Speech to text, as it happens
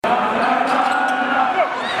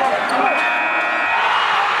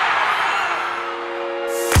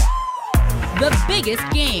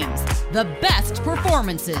biggest games, the best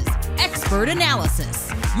performances, expert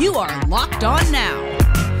analysis. You are Locked On Now.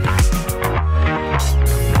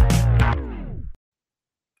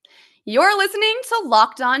 You're listening to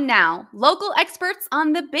Locked On Now, local experts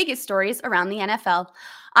on the biggest stories around the NFL.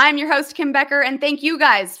 I'm your host, Kim Becker, and thank you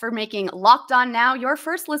guys for making Locked On Now your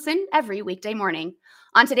first listen every weekday morning.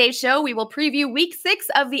 On today's show, we will preview Week 6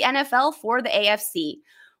 of the NFL for the AFC.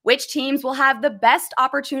 Which teams will have the best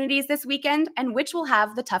opportunities this weekend and which will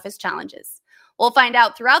have the toughest challenges? We'll find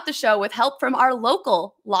out throughout the show with help from our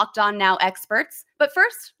local Locked On Now experts. But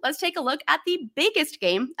first, let's take a look at the biggest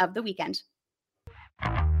game of the weekend.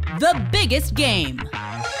 The biggest game.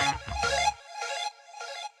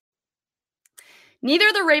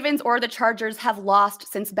 Neither the Ravens or the Chargers have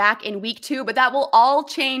lost since back in Week 2, but that will all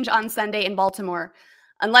change on Sunday in Baltimore.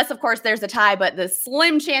 Unless, of course, there's a tie, but the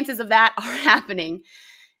slim chances of that are happening.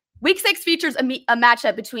 Week 6 features a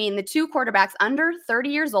matchup between the two quarterbacks under 30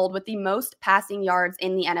 years old with the most passing yards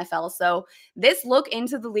in the NFL. So this look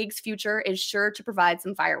into the league's future is sure to provide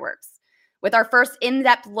some fireworks. With our first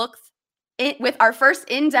in-depth look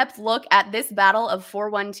at this battle of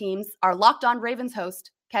 4-1 teams, our Locked On Ravens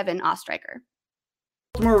host, Kevin Ostreicher.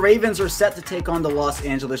 Baltimore Ravens are set to take on the Los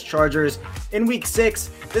Angeles Chargers in Week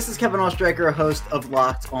 6. This is Kevin Ostreicher, host of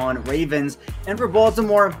Locked On Ravens. And for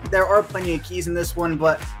Baltimore, there are plenty of keys in this one,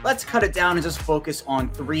 but let's cut it down and just focus on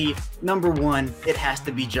 3. Number 1, it has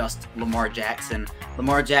to be just Lamar Jackson.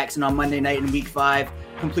 Lamar Jackson on Monday night in Week 5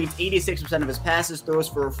 completes 86% of his passes, throws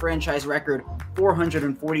for a franchise record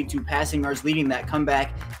 442 passing yards, leading that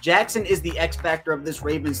comeback. Jackson is the X factor of this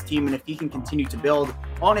Ravens team, and if he can continue to build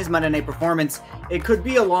on his Monday night performance, it could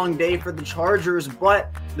be a long day for the Chargers,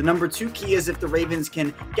 but the number 2 key is if the Ravens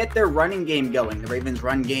can get their running game going. The Ravens'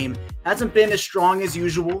 run game hasn't been as strong as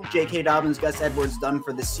usual. J.K. Dobbins, Gus Edwards done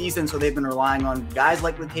for the season, so they've been relying on guys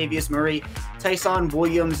like Latavius Murray, Tyson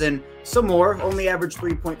Williams, and some more. Only averaged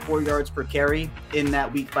 3.4 yards per carry in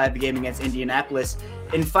that Week 5 game against Indianapolis.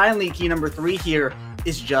 And finally, key number 3 here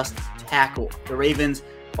is just tackle. The Ravens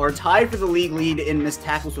are tied for the league lead in missed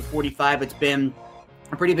tackles with 45. It's been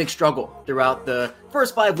a pretty big struggle throughout the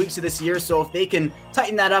first 5 weeks of this year. So if they can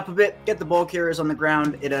tighten that up a bit, get the ball carriers on the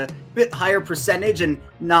ground at a bit higher percentage and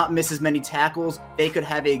not miss as many tackles, they could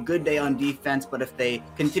have a good day on defense. But if they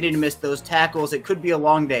continue to miss those tackles, it could be a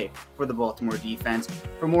long day for the Baltimore defense.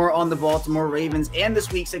 For more on the Baltimore Ravens and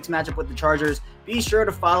this Week 6 matchup with the Chargers, be sure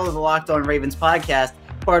to follow the Locked On Ravens podcast,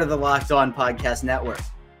 part of the Locked On Podcast Network.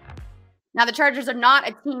 Now, the Chargers are not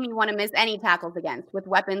a team you want to miss any tackles against, with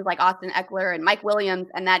weapons like Austin Eckler and Mike Williams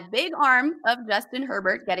and that big arm of Justin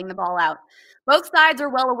Herbert getting the ball out. Both sides are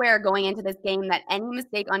well aware going into this game that any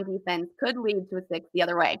mistake on defense could lead to a 6 the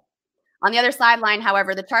other way. On the other sideline,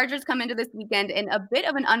 however, the Chargers come into this weekend in a bit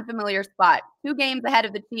of an unfamiliar spot, 2 games ahead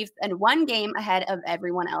of the Chiefs and 1 game ahead of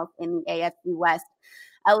everyone else in the AFC West.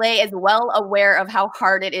 LA is well aware of how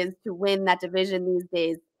hard it is to win that division these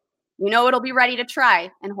days. You know it'll be ready to try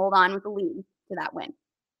and hold on with the lead to that win.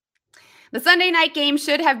 The Sunday night game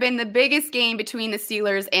should have been the biggest game between the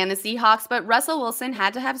Steelers and the Seahawks, but Russell Wilson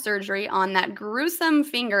had to have surgery on that gruesome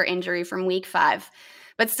finger injury from Week 5.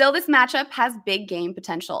 But still, this matchup has big game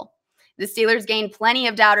potential. The Steelers gained plenty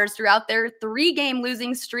of doubters throughout their 3-game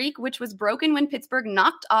losing streak, which was broken when Pittsburgh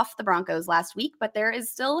knocked off the Broncos last week, but there is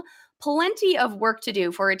still plenty of work to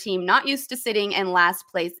do for a team not used to sitting in last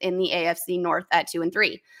place in the AFC North at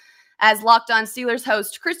 2-3. As Locked On Steelers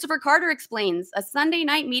host Christopher Carter explains, a Sunday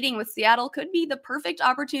night meeting with Seattle could be the perfect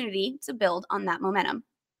opportunity to build on that momentum.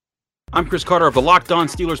 I'm Chris Carter of the Locked On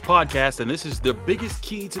Steelers podcast, and this is the biggest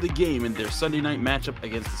key to the game in their Sunday night matchup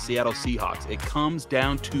against the Seattle Seahawks. It comes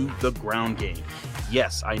down to the ground game.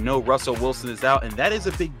 Yes, I know Russell Wilson is out, and that is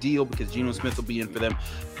a big deal because Geno Smith will be in for them,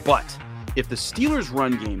 but if the Steelers'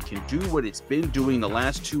 run game can do what it's been doing the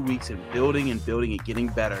last 2 weeks and building and getting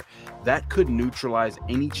better, that could neutralize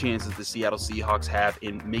any chances the Seattle Seahawks have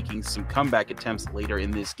in making some comeback attempts later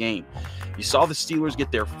in this game. You saw the Steelers get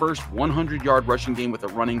their first 100-yard rushing game with a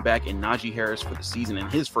running back in Najee Harris for the season and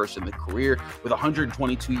his first in the career with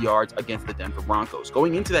 122 yards against the Denver Broncos.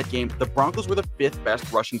 Going into that game, the Broncos were the 5th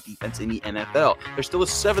best rushing defense in the NFL. They're still the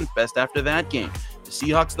 7th best after that game. The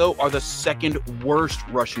Seahawks, though, are the 2nd worst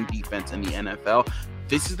rushing defense in the NFL.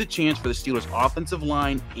 This is the chance for the Steelers' offensive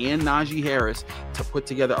line and Najee Harris to put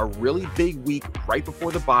together a really big week right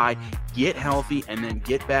before the bye, get healthy, and then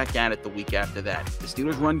get back at it the week after that. If the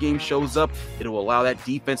Steelers' run game shows up, it will allow that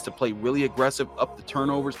defense to play really aggressive, up the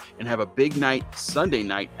turnovers, and have a big night Sunday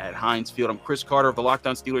night at Heinz Field. I'm Chris Carter of the Locked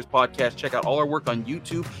On Steelers podcast. Check out all our work on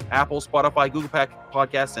YouTube, Apple, Spotify, Google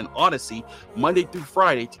Podcasts, and Odyssey Monday through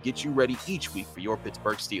Friday to get you ready each week for your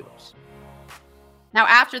Pittsburgh Steelers. Now,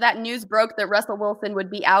 after that news broke that Russell Wilson would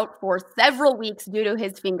be out for several weeks due to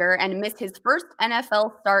his finger and miss his first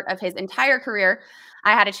NFL start of his entire career,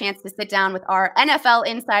 I had a chance to sit down with our NFL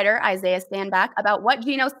insider, Isaiah Stanback, about what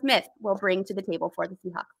Geno Smith will bring to the table for the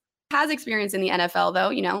Seahawks. Has experience in the NFL,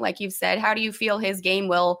 though, like you've said. How do you feel his game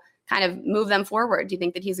will kind of move them forward? Do you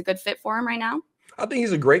think that he's a good fit for him right now? I think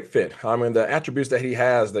he's a great fit. I mean, the attributes that he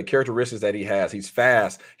has, the characteristics that he has, he's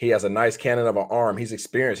fast. He has a nice cannon of an arm. He's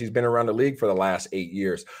experienced. He's been around the league for the last 8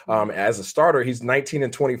 years. As a starter, he's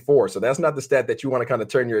 19-24. So that's not the stat that you want to kind of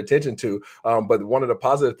turn your attention to. But one of the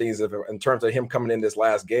positive things in terms of him coming in this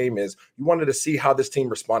last game is you wanted to see how this team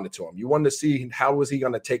responded to him. You wanted to see how was he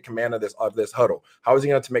going to take command of this huddle? How is he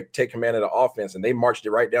going to take command of the offense? And they marched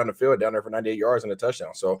it right down the field, down there for 98 yards and a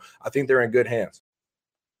touchdown. So I think they're in good hands.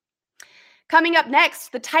 Coming up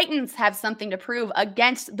next, the Titans have something to prove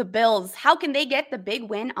against the Bills. How can they get the big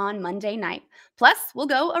win on Monday night? Plus, we'll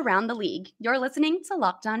go around the league. You're listening to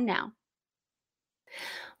Locked On Now.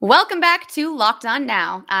 Welcome back to Locked On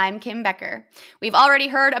Now. I'm Kim Becker. We've already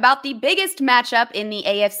heard about the biggest matchup in the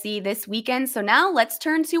AFC this weekend, so now let's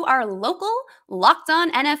turn to our local Locked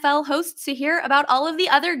On NFL hosts to hear about all of the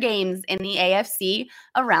other games in the AFC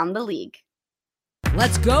around the league.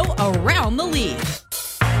 Let's go around the league.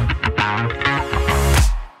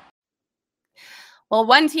 Well,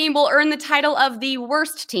 one team will earn the title of the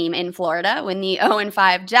worst team in Florida when the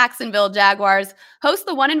 0-5 Jacksonville Jaguars host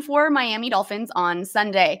the 1-4 Miami Dolphins on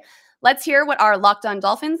Sunday. Let's hear what our Locked On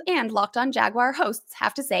Dolphins and Locked On Jaguar hosts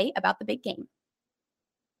have to say about the big game.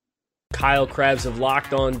 Kyle Krabs of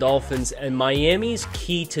Locked On Dolphins, and Miami's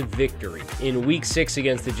key to victory in Week 6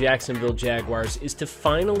 against the Jacksonville Jaguars is to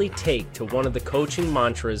finally take to one of the coaching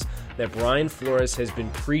mantras that Brian Flores has been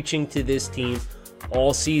preaching to this team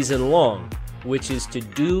all season long, which is to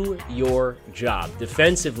do your job.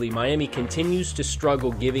 Defensively, Miami continues to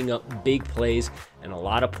struggle giving up big plays and a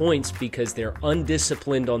lot of points because they're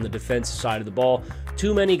undisciplined on the defensive side of the ball.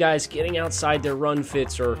 Too many guys getting outside their run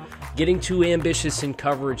fits or getting too ambitious in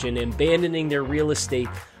coverage and abandoning their real estate,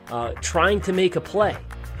 trying to make a play.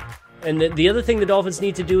 And the other thing the Dolphins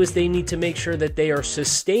need to do is they need to make sure that they are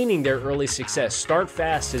sustaining their early success. Start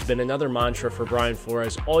fast has been another mantra for Brian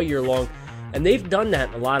Flores all year long. And they've done that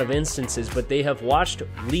in a lot of instances, but they have watched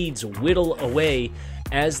leads whittle away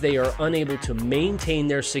as they are unable to maintain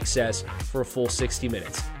their success for a full 60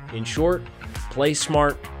 minutes. In short, play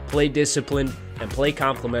smart, play disciplined, and play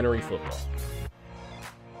complementary football.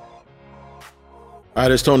 Hi,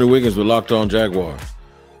 this is Tony Wiggins with Locked On Jaguars.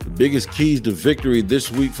 The biggest keys to victory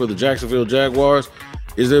this week for the Jacksonville Jaguars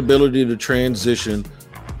is their ability to transition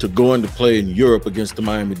to going to play in Europe against the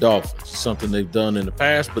Miami Dolphins. Something they've done in the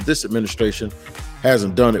past, but this administration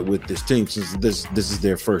hasn't done it with this team since this is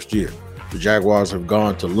their first year. The Jaguars have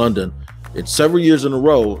gone to London in several years in a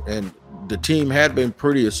row, and the team had been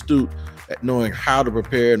pretty astute at knowing how to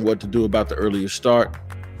prepare and what to do about the earlier start.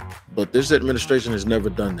 But this administration has never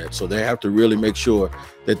done that, so they have to really make sure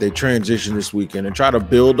that they transition this weekend and try to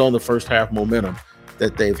build on the first half momentum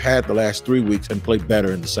that they've had the last 3 weeks and play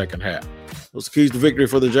better in the second half. Those keys to victory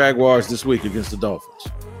for the Jaguars this week against the Dolphins.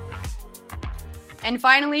 And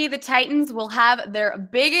finally, the Titans will have their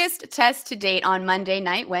biggest test to date on Monday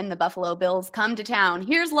night when the Buffalo Bills come to town.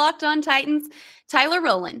 Here's Locked On Titans, Tyler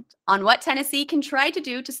Rowland, on what Tennessee can try to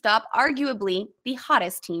do to stop arguably the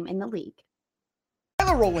hottest team in the league.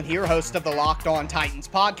 Tyler Rowland here, host of the Locked On Titans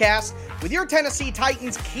podcast, with your Tennessee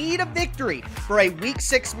Titans key to victory for a Week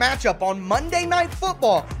 6 matchup on Monday Night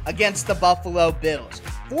Football against the Buffalo Bills.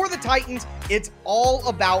 For the Titans, it's all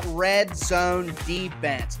about red zone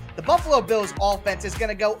defense. The Buffalo Bills offense is going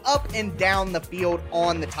to go up and down the field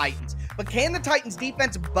on the Titans. But can the Titans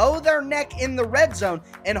defense bow their neck in the red zone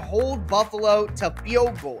and hold Buffalo to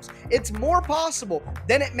field goals? It's more possible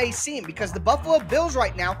than it may seem because the Buffalo Bills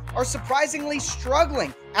right now are surprisingly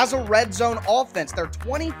struggling as a red zone offense. They're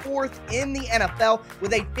 24th in the NFL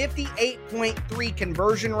with a 58.3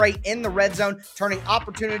 conversion rate in the red zone, turning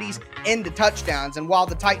opportunities into touchdowns. And while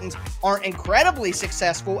the Titans aren't incredibly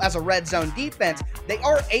successful as a red zone defense, they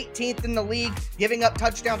are 18th in the league, giving up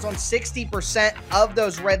touchdowns on 60% of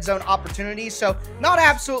those red zone opportunities. So not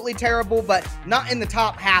absolutely terrible, but not in the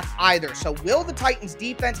top half either. So will the Titans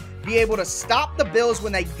defense be able to stop the Bills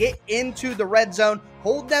when they get into the red zone,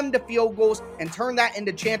 hold them to field goals, and turn that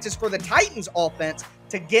into chances for the Titans offense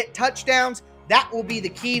to get touchdowns? That will be the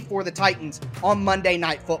key for the Titans on Monday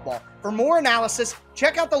Night Football. For more analysis,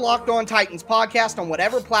 check out the Locked On Titans podcast on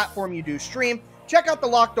whatever platform you do stream. Check out the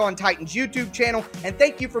Locked On Titans YouTube channel, and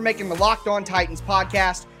thank you for making the Locked On Titans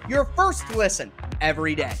podcast your first listen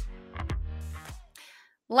every day.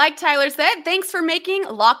 Like Tyler said, thanks for making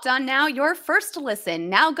Locked On Now your first listen.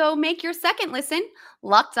 Now go make your second listen,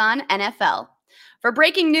 Locked On NFL. For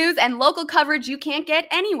breaking news and local coverage you can't get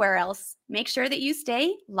anywhere else, make sure that you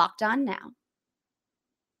stay locked on now.